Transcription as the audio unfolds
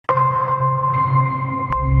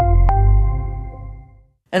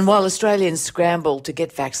And while Australians scramble to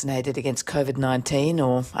get vaccinated against COVID-19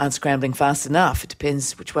 or aren't scrambling fast enough, it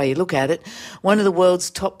depends which way you look at it, one of the world's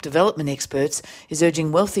top development experts is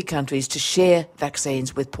urging wealthy countries to share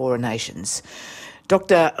vaccines with poorer nations.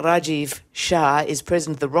 Dr. Rajiv Shah is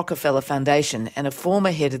president of the Rockefeller Foundation and a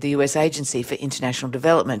former head of the US Agency for International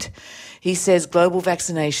Development. He says global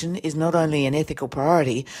vaccination is not only an ethical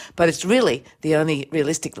priority, but it's really the only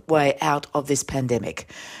realistic way out of this pandemic.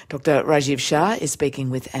 Dr. Rajiv Shah is speaking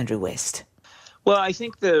with Andrew West. Well, I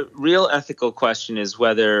think the real ethical question is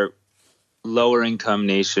whether lower income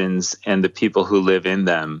nations and the people who live in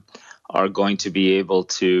them are going to be able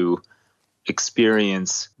to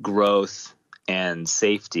experience growth and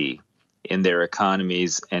safety in their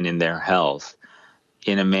economies and in their health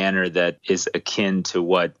in a manner that is akin to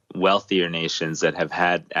what wealthier nations that have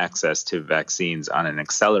had access to vaccines on an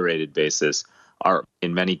accelerated basis are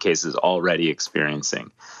in many cases already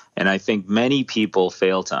experiencing. And I think many people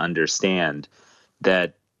fail to understand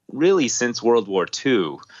that really since World War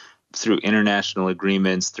II, through international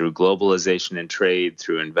agreements, through globalization and trade,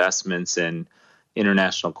 through investments in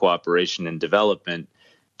international cooperation and development,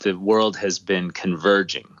 the world has been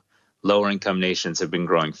converging. Lower income nations have been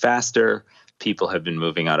growing faster. People have been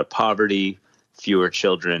moving out of poverty. Fewer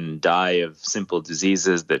children die of simple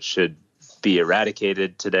diseases that should be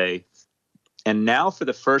eradicated today. And now for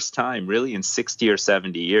the first time, really in 60 or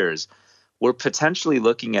 70 years, we're potentially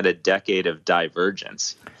looking at a decade of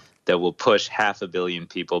divergence that will push 500 million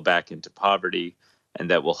people back into poverty and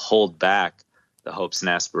that will hold back the hopes and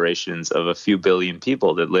aspirations of a few billion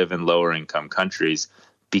people that live in lower income countries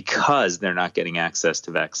because they're not getting access to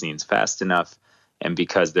vaccines fast enough and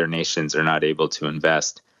because their nations are not able to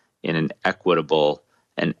invest in an equitable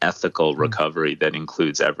and ethical recovery that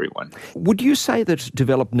includes everyone. Would you say that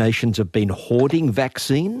developed nations have been hoarding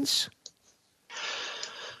vaccines?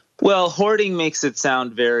 Well, hoarding makes it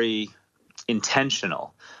sound very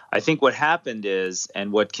intentional. I think what happened is,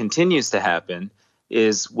 and what continues to happen,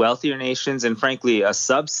 is wealthier nations and frankly a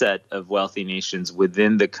subset of wealthy nations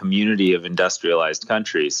within the community of industrialized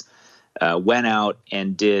countries went out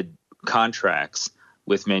and did contracts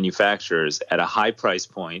with manufacturers at a high price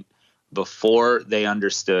point before they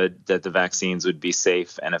understood that the vaccines would be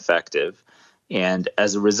safe and effective. And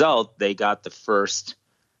as a result, they got the first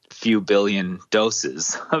few billion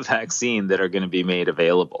doses of vaccine that are going to be made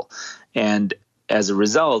available. And as a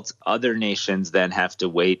result, other nations then have to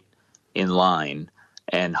wait in line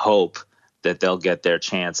and hope that they'll get their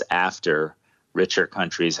chance after richer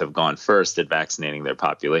countries have gone first at vaccinating their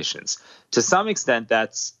populations. To some extent,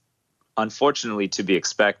 that's unfortunately to be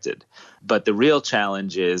expected. But the real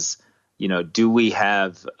challenge is, do we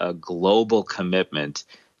have a global commitment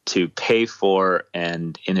to pay for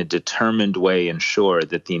and in a determined way ensure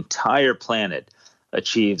that the entire planet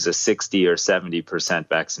achieves a 60 or 70%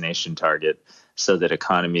 vaccination target so that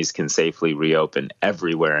economies can safely reopen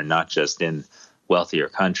everywhere and not just in wealthier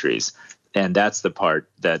countries. And that's the part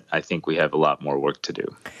that I think we have a lot more work to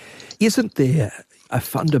do. Isn't there a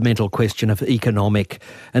fundamental question of economic,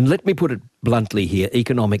 and let me put it bluntly here,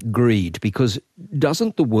 economic greed? Because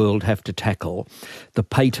doesn't the world have to tackle the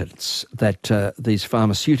patents that these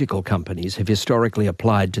pharmaceutical companies have historically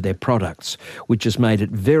applied to their products, which has made it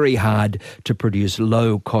very hard to produce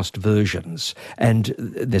low-cost versions? And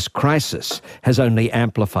this crisis has only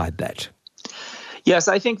amplified that. Yes,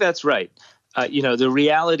 I think that's right. The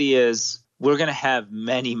reality is we're going to have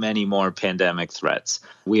many, many more pandemic threats.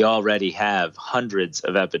 We already have hundreds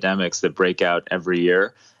of epidemics that break out every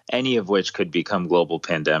year, any of which could become global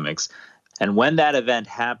pandemics. And when that event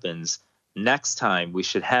happens, next time we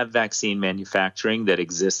should have vaccine manufacturing that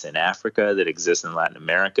exists in Africa, that exists in Latin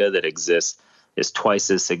America, that is twice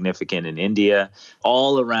as significant in India.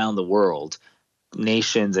 All around the world,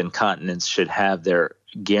 nations and continents should have their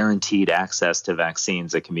guaranteed access to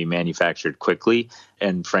vaccines that can be manufactured quickly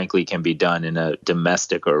and frankly can be done in a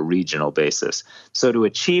domestic or regional basis. So to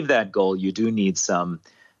achieve that goal, you do need some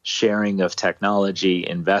sharing of technology,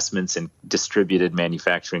 investments in distributed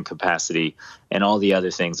manufacturing capacity, and all the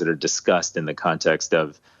other things that are discussed in the context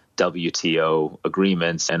of WTO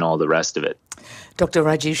agreements and all the rest of it. Dr.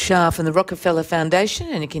 Rajiv Shah from the Rockefeller Foundation,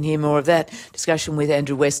 and you can hear more of that discussion with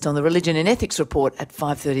Andrew West on the Religion and Ethics Report at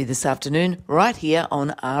 5:30 this afternoon, right here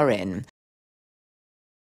on RN.